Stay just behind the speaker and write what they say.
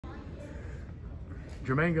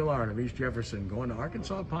Jermaine Guillard of East Jefferson going to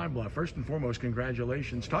Arkansas Pine Bluff. First and foremost,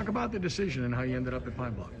 congratulations. Talk about the decision and how you ended up at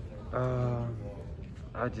Pine Bluff.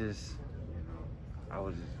 I just, I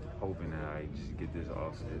was just hoping that I just get this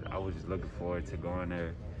offer. I was just looking forward to going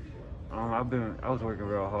there. I was working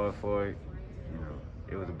real hard for it. You know,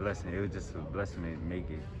 it was a blessing. It was just a blessing to make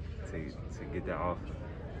it, to get that offer.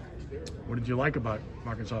 What did you like about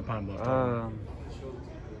Arkansas Pine Bluff?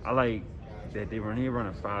 I like that they run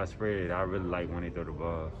a 5 spread. I really like when they throw the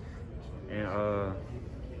ball, and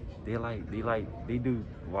they do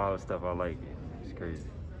wild stuff. I like it. It's crazy.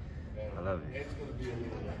 I love it.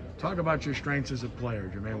 Talk about your strengths as a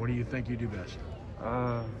player, Jermaine. What do you think you do best?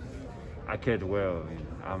 I catch well. You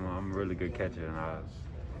know, I'm a really good catcher, and I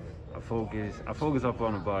focus up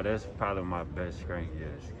on the ball. That's probably my best strength,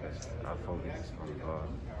 yes, because I focus on the ball.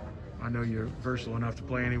 I know you're versatile enough to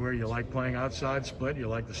play anywhere. You like playing outside, split. You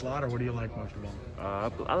like the slot, or what do you like most of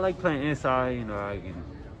all? I like playing inside. You know, I can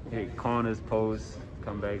hit corners, posts,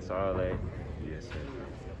 comebacks, all that. Yes,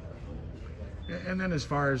 sir. And then as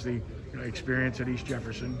far as the experience at East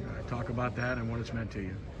Jefferson, talk about that and what it's meant to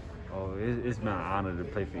you. Oh, it's been an honor to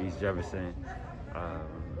play for East Jefferson.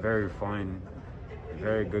 Very fun,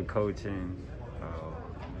 very good coaching.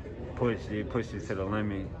 They pushed you to the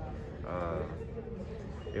limit.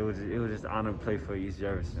 It was just an honor to play for East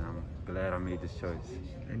Jefferson. I'm glad I made this choice.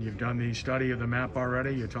 And you've done the study of the map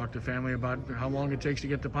already. You talked to family about how long it takes to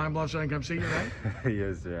get to Pine Bluff so I can come see you, right?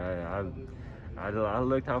 Yes, sir. I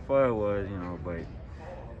looked how far it was, but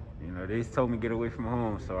they told me to get away from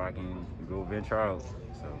home so I can go venture out.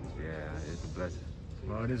 So yeah, it's a blessing.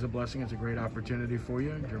 Well, it is a blessing. It's a great opportunity for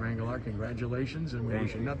you. Jermaine Guillard, congratulations, and we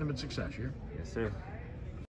wish you nothing but success here. Yes, sir.